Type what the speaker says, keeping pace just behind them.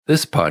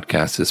This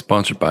podcast is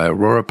sponsored by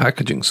Aurora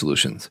Packaging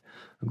Solutions,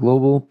 a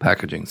global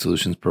packaging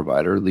solutions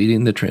provider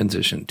leading the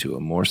transition to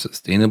a more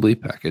sustainably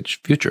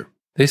packaged future.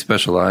 They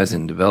specialize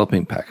in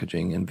developing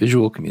packaging and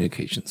visual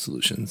communication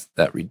solutions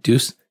that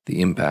reduce the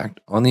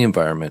impact on the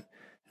environment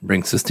and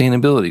bring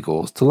sustainability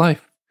goals to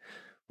life.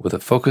 With a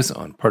focus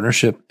on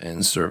partnership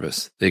and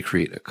service, they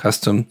create a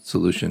custom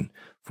solution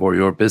for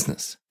your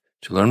business.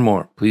 To learn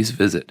more, please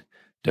visit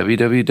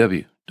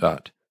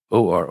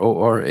www.ororapackaging.com.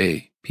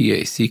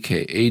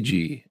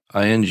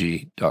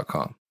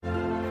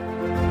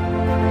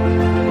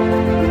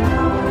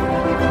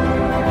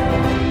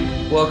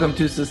 Welcome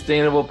to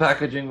Sustainable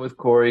Packaging with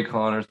Corey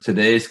Connors.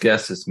 Today's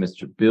guest is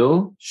Mr.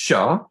 Bill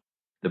Shaw,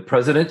 the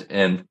president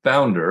and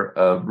founder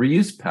of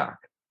Reusepac.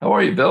 How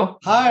are you, Bill?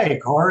 Hi,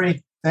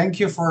 Corey. Thank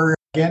you for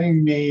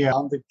getting me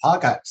on the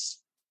podcast.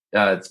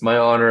 It's my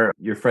honor.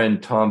 Your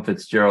friend Tom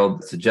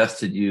Fitzgerald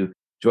suggested you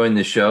join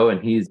the show,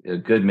 and he's a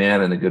good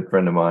man and a good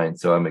friend of mine.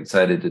 So I'm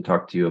excited to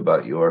talk to you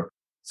about your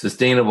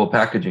sustainable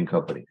packaging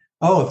company.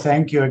 Oh,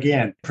 thank you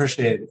again.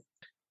 Appreciate it.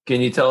 Can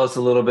you tell us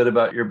a little bit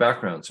about your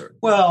background, sir?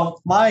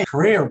 Well, my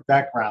career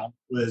background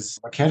was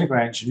mechanical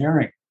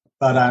engineering,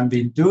 but I've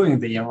been doing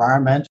the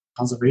environmental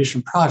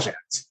conservation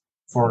projects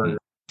for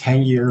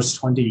 10 years,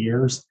 20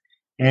 years.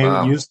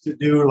 And used to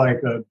do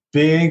like a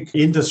big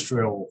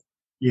industrial,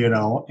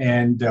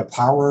 and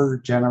power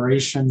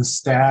generation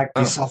stack,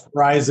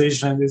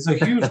 desulfurization. It's a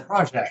huge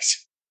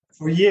project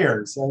for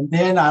years. And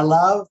then I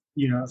love,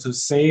 to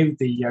save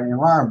the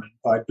environment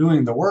by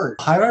doing the work.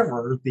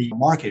 However, the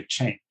market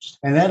changed.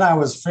 And then I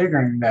was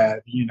figuring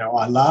that,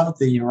 I love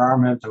the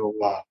environmental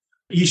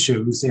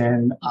issues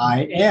and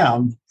I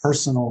am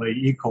personally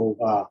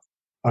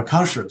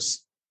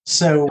eco-conscious.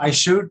 So I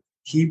should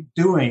keep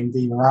doing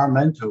the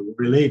environmental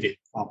related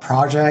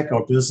project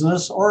or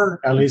business,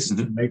 or at least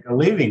to make a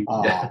living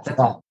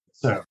from.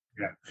 So,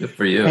 yeah. Good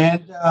for you.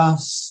 And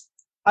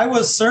I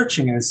was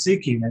searching and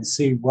seeking and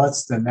see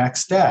what's the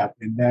next step.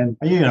 And then,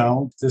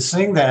 the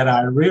thing that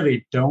I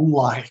really don't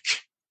like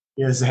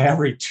is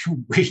every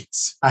 2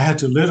 weeks, I had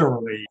to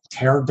literally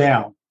tear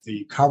down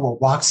the cardboard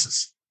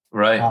boxes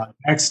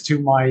next to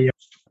my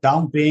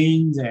dump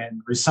bins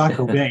and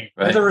recycle bins.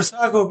 Right. And the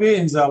recycle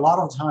bins, a lot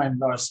of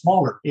times are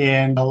smaller.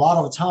 And a lot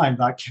of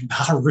times I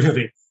cannot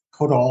really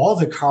put all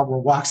the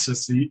cardboard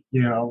boxes, and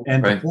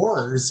the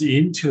boards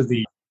into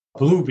the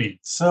blue bin.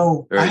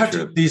 So I have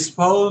to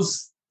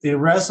dispose the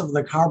rest of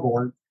the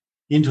cardboard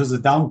into the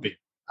dump bin.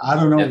 I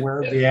don't know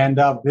where they end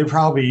up. They're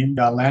probably in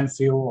the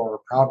landfill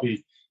or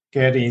probably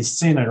get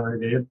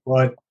incinerated.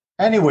 But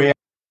anyway,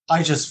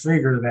 I just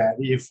figured that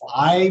if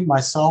I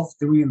myself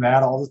doing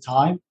that all the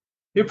time,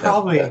 there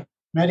probably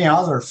many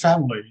other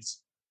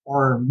families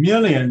or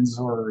millions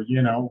or,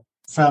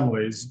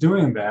 families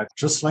doing that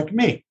just like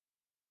me.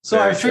 So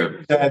I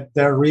figured that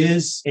there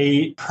is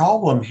a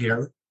problem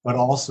here, but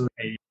also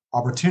an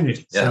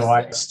opportunity. Yes. So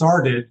I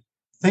started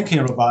thinking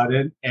about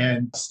it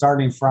and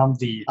starting from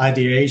the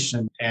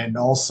ideation and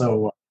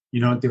also,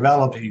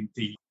 developing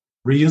the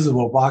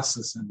reusable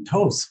boxes and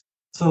totes.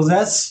 So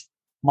that's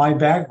my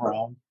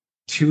background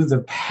to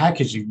the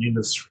packaging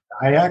industry.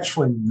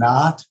 I'm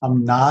not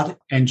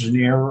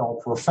engineer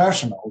or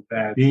professional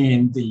that being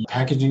in the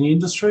packaging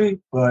industry,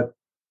 but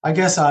I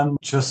guess I'm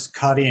just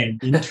cut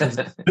into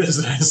the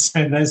business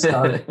and then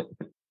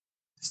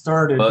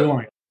started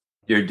doing it.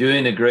 You're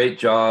doing a great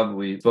job.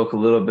 We spoke a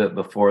little bit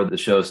before the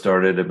show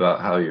started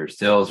about how your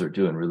sales are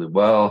doing really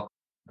well,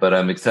 but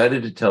I'm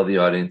excited to tell the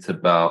audience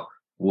about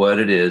what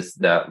it is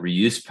that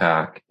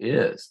Reusepac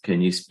is. Can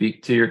you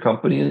speak to your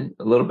company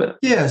a little bit?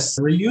 Yes,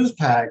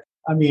 Reusepac.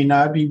 I've been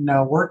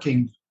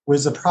working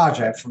with the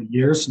project for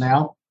years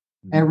now.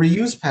 And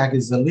Reusepac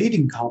is the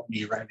leading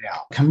company right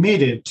now,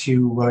 committed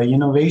to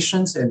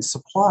innovations and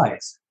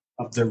supplies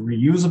of the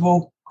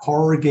reusable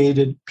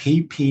corrugated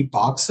PP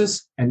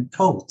boxes and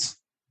totes.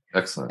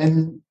 Excellent.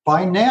 And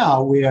by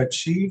now, we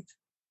achieved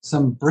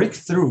some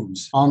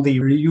breakthroughs on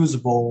the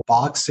reusable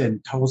box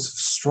and totes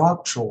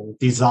structural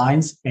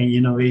designs and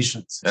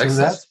innovations. Excellent.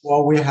 So that's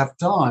what we have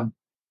done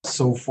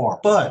so far.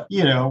 But,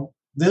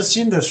 this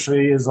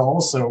industry is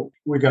also,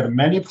 we got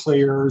many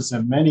players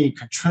and many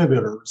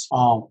contributors.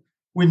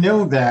 We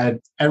know that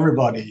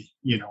everybody,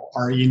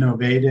 are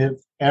innovative.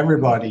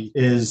 Everybody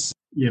is,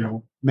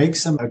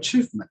 makes some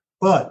achievement.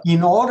 But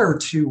in order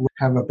to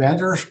have a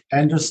better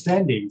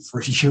understanding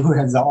for you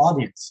and the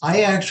audience,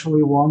 I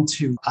actually want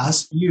to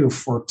ask you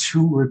for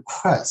 2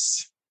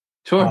 requests.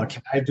 Sure.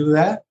 Can I do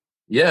that?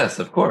 Yes,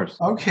 of course.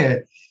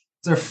 Okay.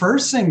 The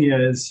first thing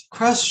is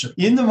question.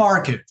 In the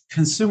market,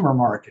 consumer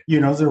market, the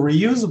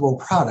reusable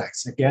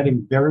products are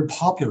getting very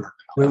popular.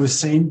 We've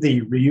seen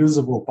the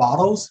reusable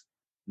bottles,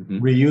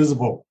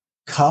 reusable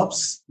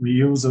cups,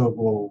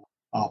 reusable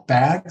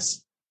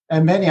bags,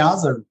 and many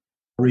other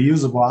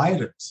reusable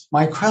items.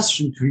 My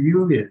question to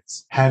you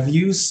is, have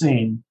you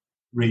seen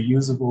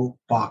reusable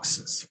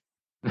boxes?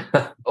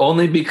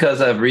 Only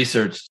because I've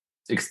researched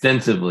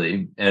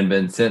extensively and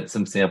been sent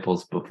some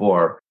samples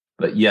before.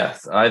 But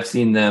yes, I've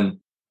seen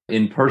them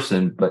in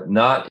person, but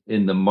not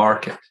in the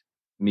market,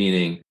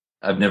 meaning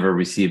I've never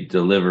received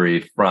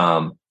delivery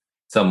from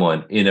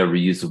someone in a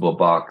reusable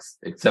box,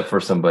 except for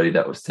somebody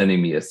that was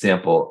sending me a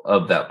sample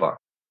of that box.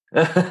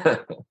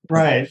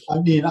 Right. I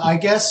mean, I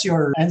guess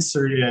your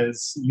answer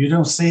is you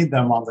don't see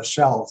them on the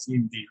shelves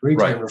in the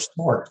retailer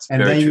stores.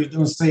 And Very then true. you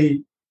don't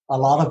see a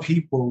lot of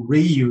people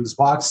reuse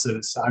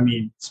boxes. I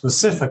mean,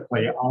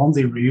 specifically on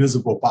the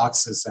reusable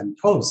boxes and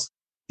totes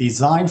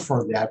designed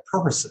for that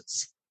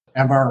purposes.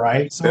 Am I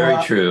right? So,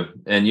 Very true.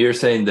 And you're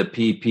saying the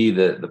PP,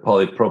 the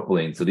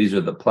polypropylene. So these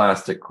are the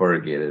plastic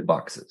corrugated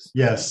boxes.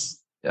 Yes.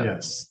 Yeah.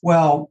 Yes.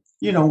 Well,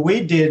 we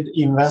did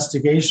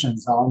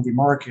investigations on the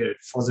market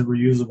for the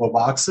reusable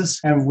boxes,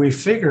 and we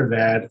figured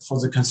that for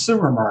the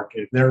consumer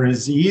market, there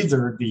is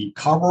either the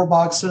cardboard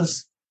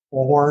boxes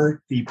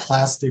or the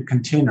plastic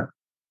container.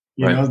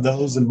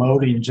 Those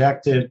mold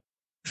injected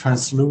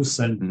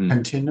translucent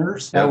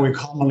containers that we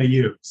commonly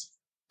use.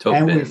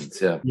 Tote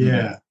bins,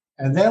 yeah.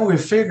 And then we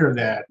figured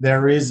that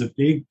there is a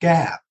big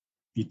gap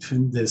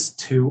between these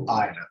two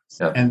items,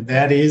 and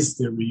that is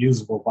the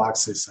reusable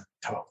boxes and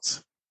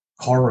totes,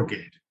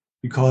 corrugated.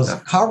 Because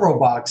cardboard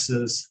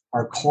boxes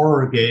are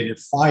corrugated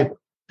fiber,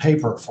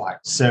 paper fiber.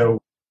 So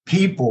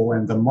people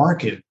in the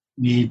market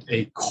need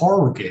a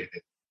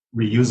corrugated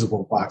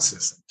reusable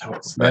boxes and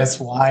totes. Right. That's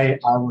why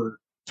our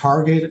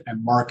target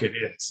and market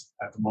is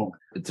at the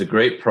moment. It's a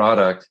great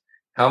product.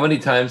 How many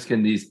times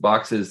can these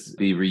boxes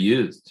be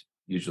reused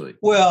usually?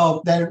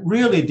 Well, that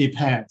really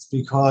depends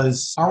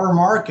because our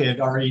market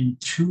are in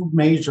two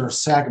major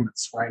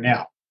segments right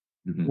now.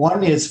 Mm-hmm.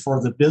 One is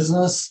for the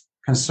business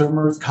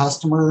consumers,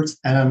 customers,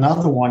 and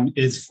another one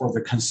is for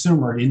the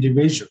consumer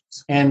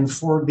individuals. And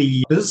for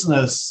the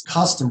business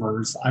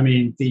customers, I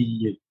mean,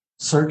 the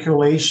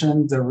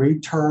circulation, the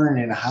return,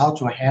 and how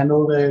to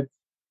handle it,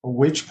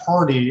 which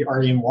party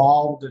are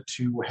involved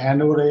to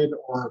handle it,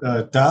 or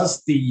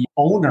does the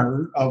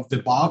owner of the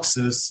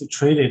boxes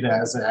treat it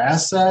as an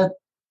asset?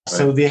 Right.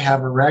 So they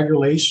have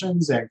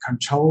regulations and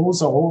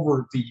controls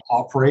over the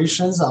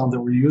operations on the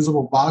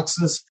reusable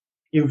boxes.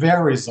 It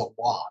varies a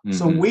lot. Mm-hmm.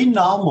 So we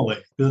normally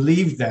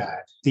believe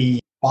that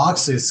the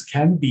boxes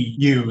can be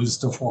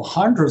used for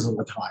hundreds of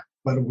the time,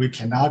 but we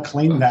cannot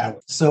claim that.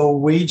 So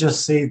we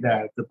just say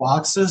that the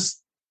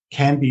boxes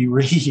can be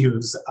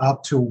reused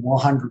up to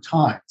 100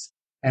 times.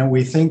 And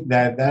we think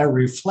that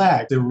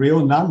reflects the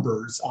real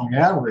numbers on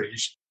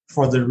average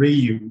for the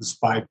reuse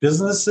by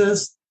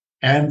businesses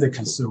and the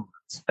consumers.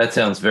 That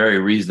sounds very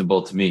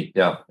reasonable to me.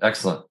 Yeah,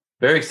 excellent.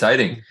 Very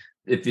exciting.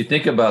 If you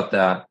think about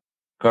that,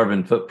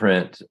 carbon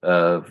footprint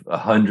of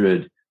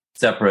 100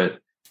 separate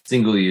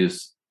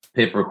single-use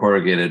paper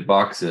corrugated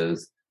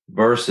boxes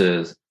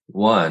versus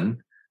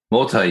one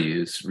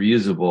multi-use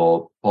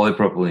reusable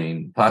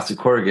polypropylene plastic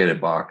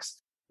corrugated box.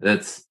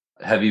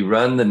 Have you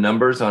run the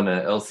numbers on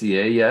a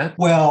LCA yet?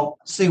 Well,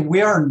 see,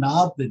 we are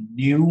not the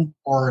new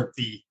or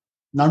the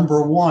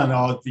number one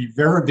or the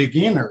very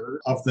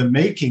beginner of the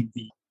making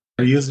the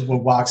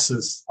reusable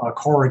boxes,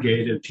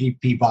 corrugated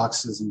PP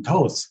boxes and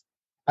totes.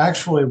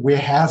 Actually, we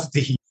have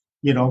the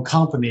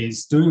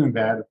companies doing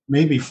that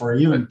maybe for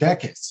even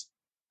decades.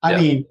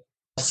 I mean,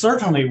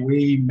 certainly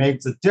we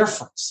make the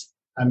difference.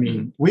 I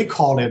mean, we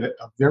call it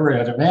a very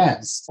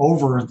advanced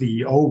over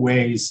the old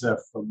ways of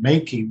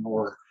making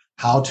or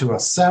how to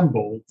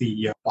assemble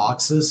the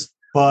boxes.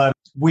 But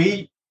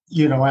we,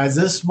 at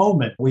this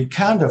moment, we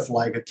kind of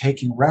like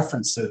taking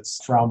references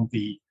from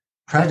the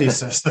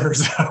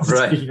predecessors of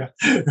the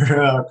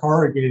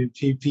corrugated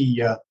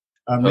PP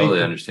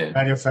totally understand.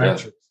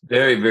 Manufacturers. Yeah.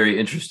 Very, very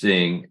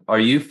interesting. Are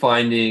you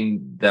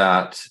finding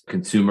that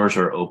consumers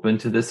are open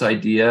to this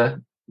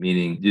idea?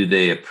 Meaning, do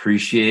they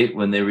appreciate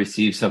when they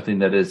receive something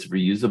that is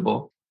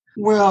reusable?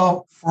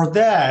 Well, for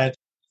that,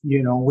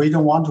 we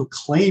don't want to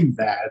claim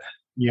that,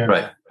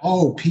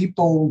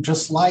 people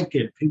just like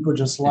it. People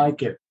just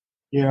like it.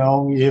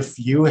 If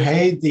you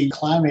hate the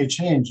climate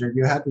change,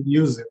 you have to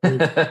use it.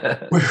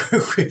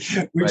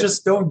 We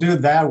just don't do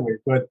it that way.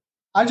 But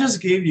I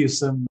just gave you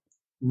some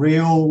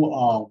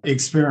real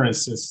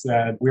experiences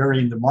that we're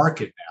in the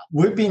market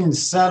now. We've been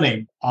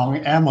selling on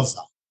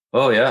Amazon.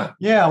 Oh, yeah.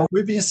 Yeah,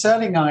 we've been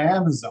selling on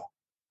Amazon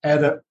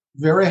at a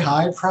very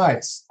high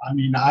price. I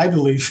mean, I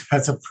believe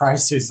that the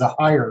price is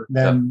higher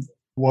than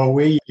what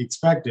we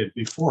expected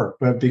before.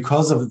 But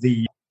because of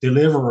the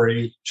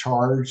delivery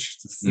charge,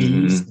 the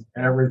fees,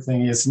 and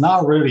everything, it's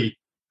not really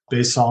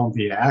based on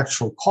the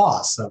actual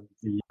cost of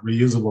the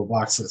reusable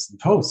boxes and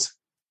totes.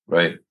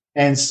 Right.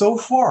 And so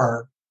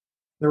far,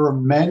 there are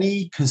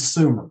many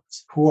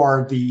consumers who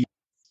are the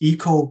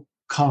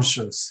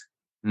eco-conscious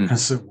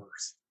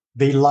consumers.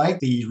 They like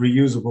the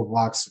reusable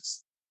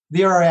boxes.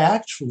 They are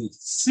actually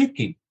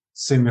seeking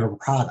similar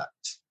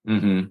products.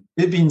 Mm-hmm.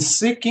 They've been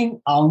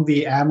seeking on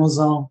the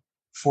Amazon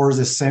for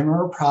the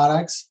similar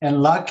products.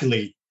 And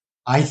luckily,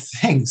 I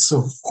think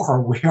so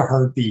far we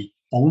are the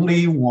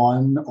only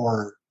one,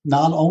 or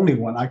not only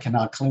one, I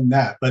cannot claim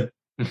that, but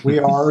we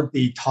are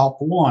the top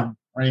one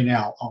right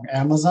now on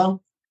Amazon.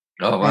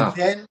 Oh, wow. And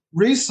then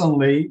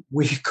recently,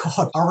 we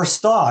got our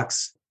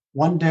stocks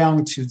went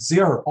down to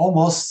zero,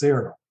 almost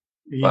zero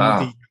in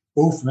the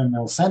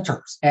fulfillment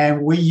centers.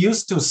 And we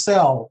used to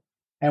sell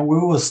And we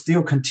will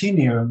still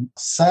continue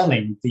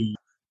selling the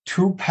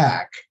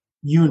 2-pack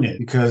unit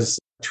because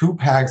 2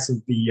 packs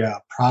of the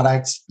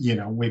products,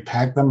 we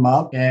pack them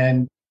up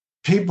and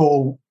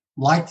people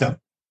like them.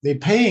 They're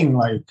paying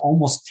like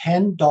almost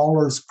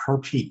 $10 per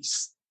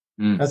piece.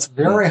 That's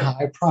very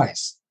high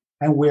price.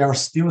 And we are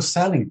still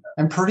selling them.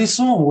 And pretty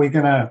soon we're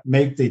going to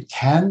make the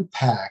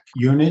 10-pack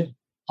unit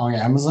on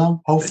Amazon.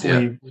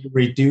 Hopefully we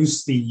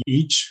reduce the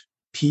each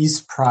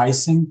piece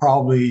pricing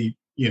probably,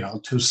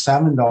 to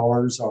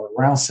 $7 or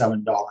around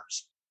 $7.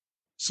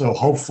 So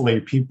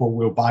hopefully people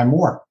will buy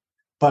more.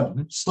 But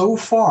so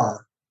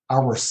far,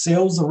 our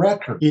sales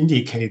record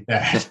indicate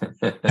that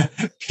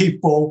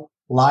people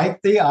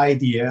like the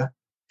idea.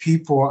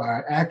 People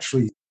are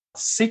actually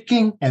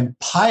seeking and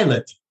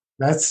piloting.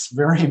 That's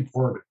very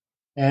important.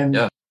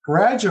 And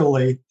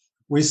gradually,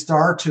 we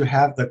start to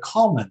have the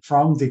comment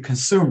from the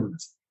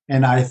consumers.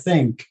 And I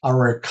think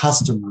our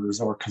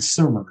customers or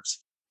consumers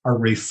are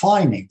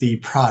refining the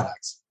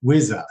products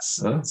with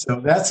us.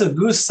 So that's a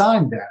good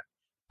sign that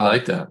I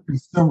like that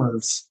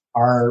consumers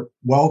are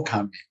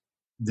welcoming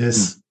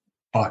these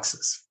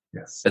boxes.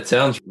 Yes. It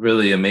sounds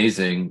really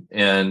amazing.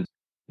 And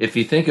if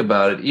you think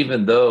about it,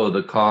 even though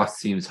the cost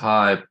seems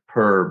high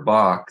per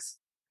box,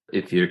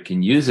 if you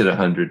can use it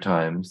 100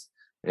 times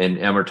and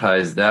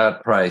amortize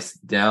that price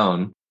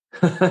down,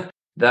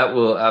 that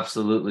will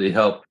absolutely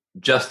help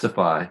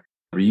justify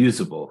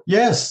reusable.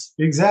 Yes,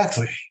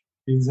 exactly.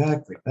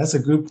 That's a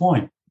good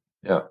point.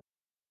 Yeah.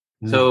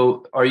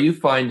 So are you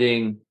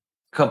finding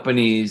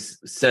companies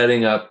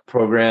setting up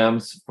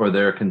programs for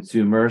their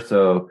consumer?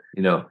 So,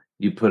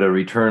 you put a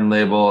return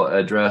label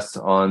address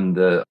on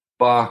the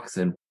box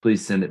and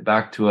please send it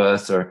back to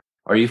us. Or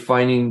are you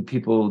finding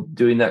people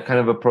doing that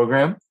kind of a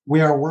program? We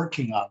are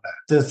working on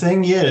that. The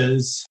thing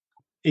is,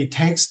 it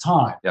takes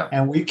time.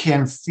 And we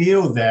can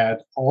feel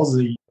that all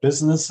the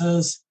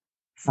businesses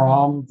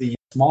from the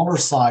smaller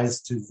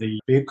size to the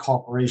big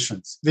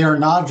corporations, they are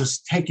not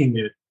just taking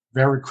it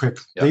very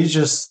quickly. They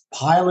just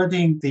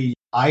piloting the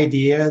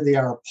idea. They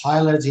are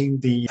piloting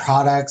the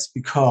products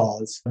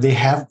because they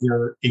have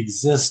their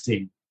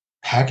existing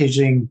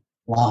packaging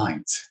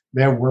lines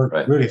that work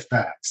really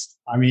fast.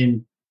 I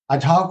mean, I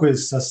talked with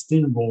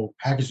sustainable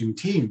packaging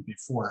team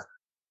before,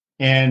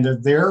 and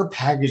their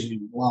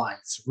packaging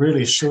lines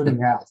really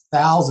shooting out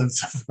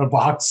thousands of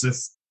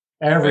boxes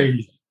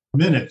every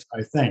minute,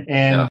 I think.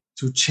 And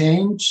to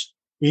change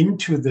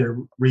into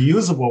the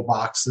reusable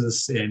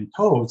boxes and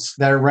totes,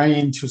 that ran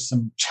into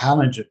some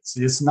challenges.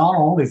 It's not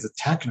only the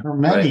technical, there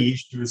are many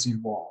issues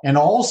involved. And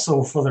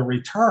also for the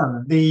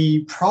return, they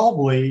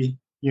probably,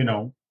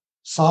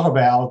 thought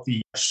about the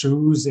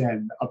shoes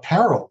and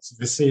apparels.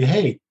 They say,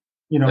 hey,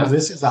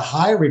 this is a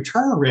high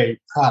return rate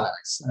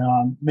products.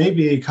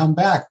 Maybe they come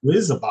back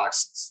with the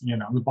boxes.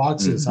 The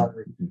boxes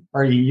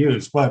are in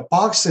use, but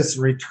boxes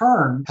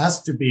return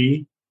has to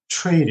be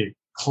treated,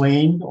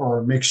 cleaned,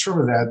 or make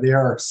sure that they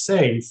are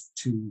safe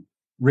to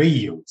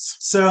reuse.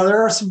 So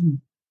there are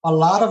a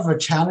lot of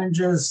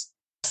challenges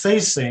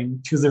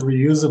facing to the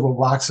reusable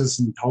boxes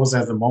and totes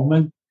at the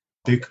moment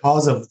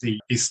because of the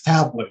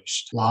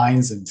established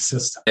lines and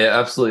systems. I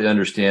absolutely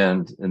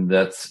understand. And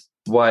that's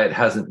why it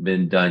hasn't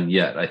been done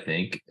yet, I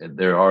think.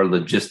 There are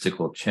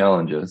logistical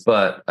challenges,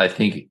 but I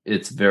think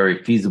it's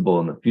very feasible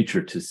in the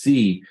future to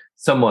see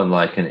someone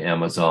like an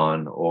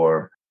Amazon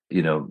or,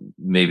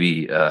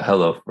 maybe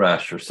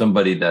HelloFresh or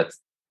somebody that's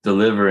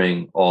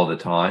delivering all the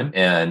time.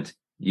 And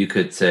you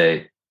could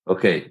say,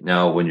 okay,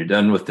 now when you're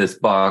done with this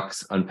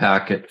box,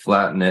 unpack it,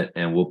 flatten it,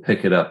 and we'll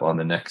pick it up on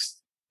the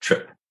next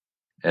trip.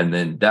 And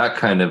then that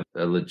kind of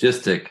a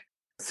logistic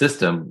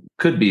system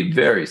could be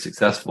very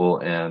successful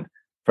and,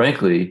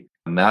 frankly,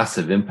 a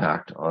massive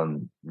impact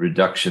on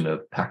reduction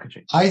of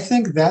packaging. I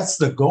think that's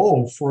the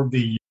goal for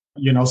the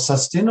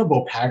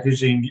sustainable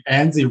packaging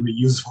and the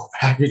reusable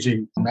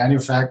packaging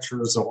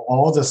manufacturers or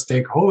all the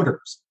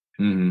stakeholders.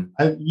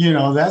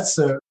 That's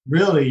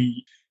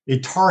really a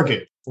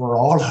target for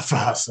all of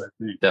us, I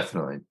think.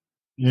 Definitely.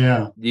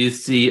 Yeah. Do you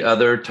see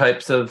other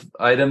types of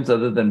items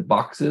other than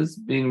boxes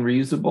being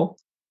reusable?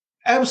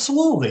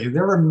 Absolutely.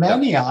 There are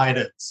many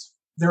items.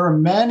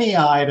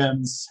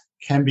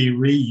 Can be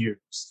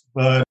reused.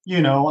 But,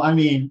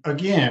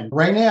 again,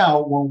 right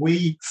now, when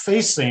we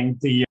facing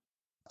the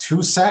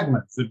two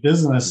segments, the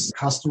business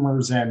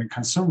customers and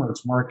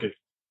consumers market,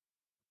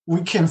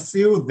 we can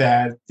feel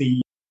that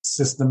the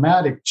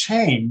systematic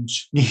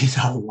change needs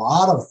a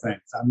lot of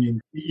things. I mean,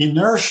 the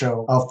inertia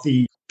of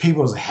the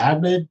people's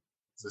habit,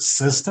 the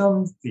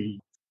system,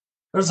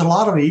 there's a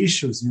lot of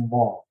issues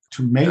involved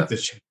to make the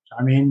change.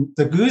 I mean,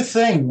 the good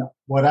thing,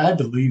 what I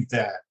believe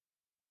that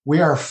we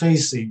are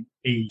facing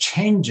a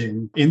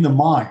changing in the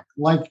mind.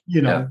 Like,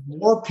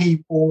 more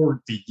people,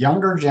 the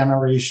younger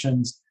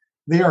generations,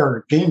 they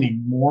are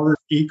gaining more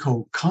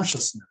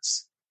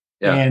eco-consciousness.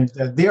 And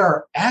they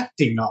are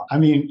acting on. I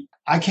mean,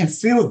 I can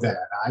feel that.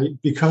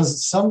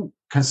 Because some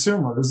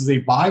consumers, they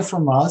buy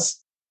from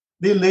us,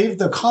 they leave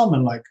the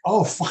comment like,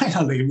 oh,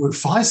 finally, we'll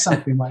find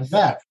something like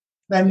that.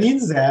 That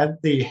means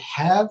that they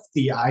have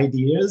the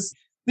ideas.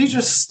 They're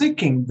just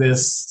sticking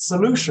this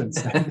solutions.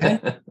 And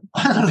then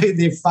finally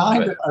they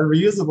find a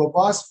reusable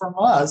box from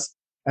us,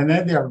 and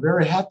then they are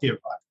very happy about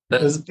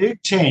it. It's a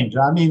big change.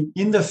 I mean,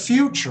 in the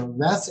future,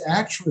 that's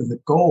actually the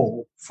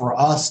goal for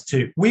us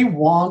too. We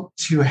want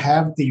to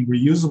have the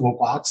reusable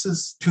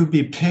boxes to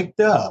be picked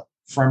up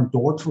from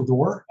door to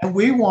door. And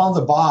we want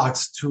the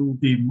box to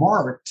be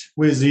marked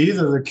with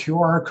either the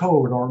QR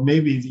code or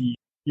maybe the,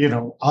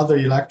 other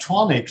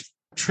electronic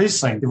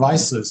tracing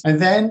devices. And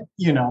then,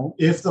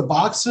 if the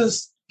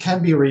boxes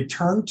can be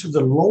returned to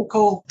the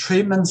local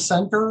treatment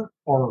center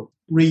or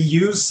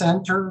reuse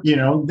center,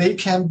 they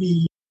can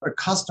be,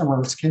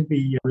 customers can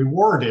be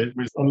rewarded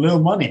with a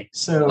little money.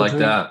 So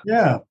that.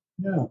 Yeah.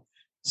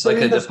 So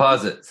like a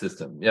deposit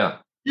system. Yeah.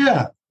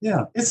 Yeah.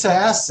 It's an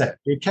asset.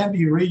 It can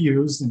be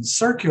reused and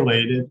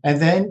circulated, and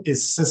then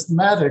it's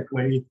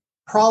systematically,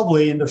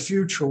 probably in the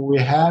future, we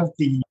have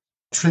the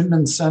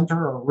treatment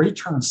center or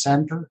return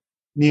center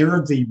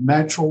near the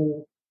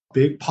metro,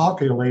 big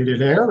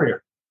populated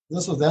area.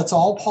 That's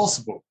all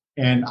possible.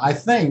 And I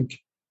think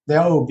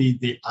that will be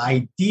the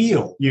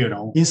ideal,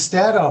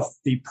 instead of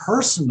the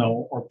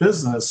personal or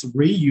business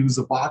reuse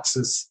the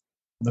boxes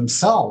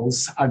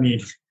themselves. I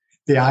mean,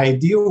 the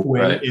ideal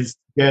way is to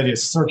get it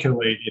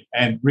circulated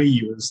and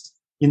reused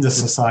in the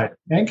society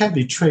and can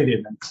be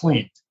traded and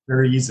cleaned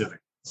very easily.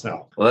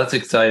 So, well, that's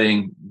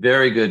exciting.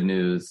 Very good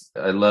news.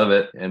 I love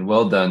it. And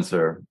well done,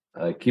 sir.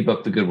 Keep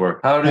up the good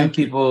work. How do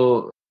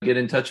people get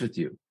in touch with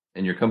you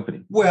and your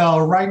company?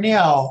 Well, right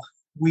now,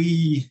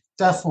 we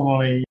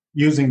definitely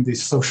using the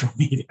social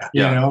media,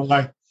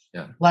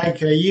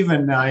 like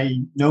even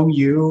I know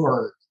you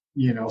or,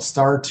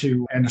 start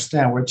to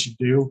understand what you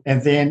do.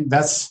 And then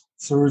that's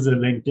through the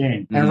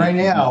LinkedIn. And right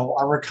now,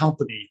 our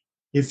company,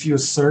 if you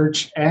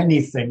search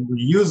anything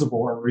reusable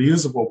or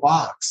reusable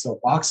box or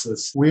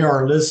boxes, we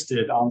are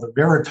listed on the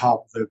very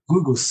top of the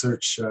Google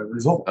search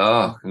result.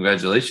 Oh,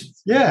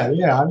 congratulations.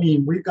 Yeah. I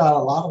mean, we got a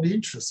lot of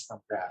interest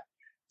from that.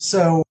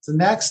 So the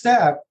next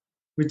step,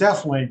 we're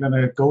definitely going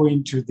to go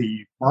into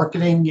the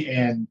marketing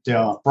and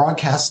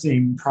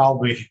broadcasting,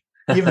 probably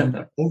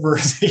even over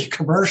the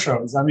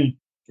commercials. I mean,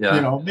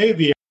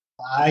 maybe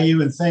I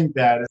even think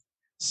that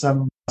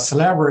some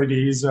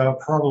celebrities are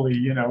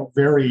probably,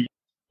 very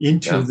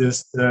into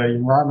this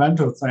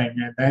environmental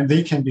thing, and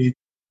they can be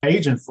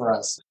agent for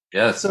us.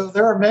 Yes. So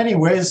there are many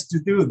ways to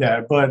do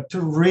that, but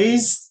to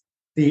raise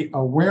the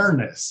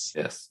awareness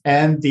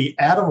and the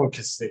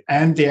advocacy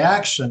and the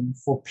action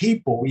for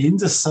people in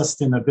the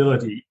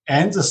sustainability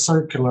and the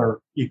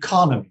circular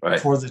economy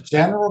for the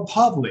general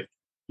public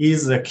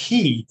is a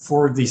key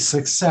for the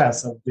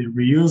success of the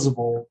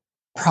reusable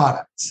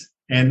products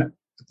and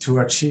to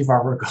achieve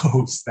our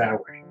goals that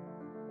way.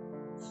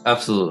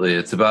 Absolutely.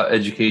 It's about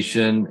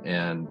education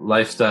and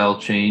lifestyle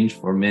change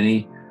for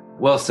many.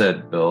 Well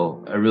said,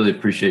 Bill. I really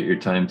appreciate your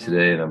time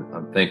today, and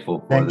I'm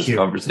thankful for this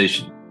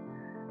conversation.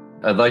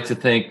 I'd like to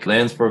thank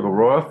Landsberg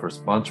Aurora for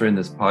sponsoring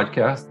this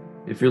podcast.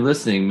 If you're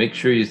listening, make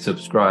sure you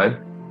subscribe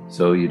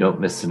so you don't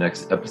miss the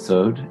next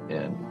episode.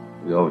 And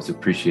we always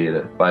appreciate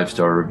a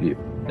 5-star review.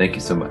 Thank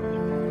you so much.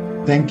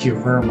 Thank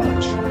you very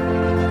much.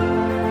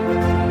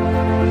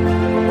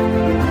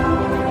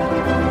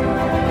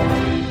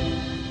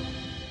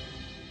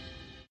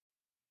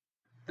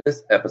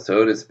 This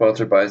episode is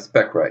sponsored by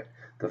SpecRite,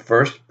 the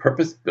first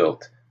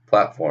purpose-built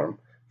platform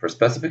for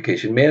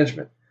specification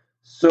management.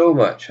 So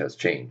much has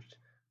changed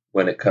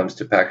when it comes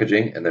to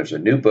packaging, and there's a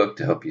new book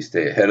to help you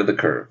stay ahead of the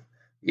curve,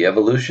 The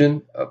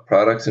Evolution of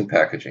Products and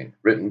Packaging,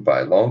 written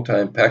by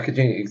longtime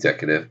packaging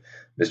executive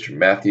Mr.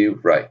 Matthew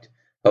Wright,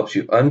 helps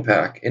you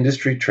unpack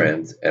industry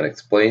trends and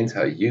explains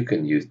how you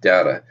can use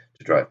data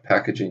to drive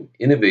packaging,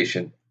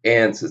 innovation,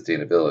 and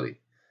sustainability.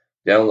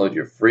 Download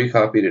your free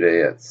copy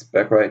today at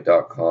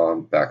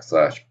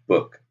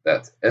specRite.com/book.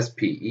 That's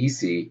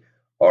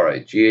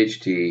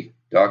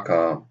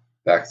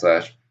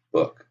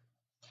SPECRIGHT.com/book.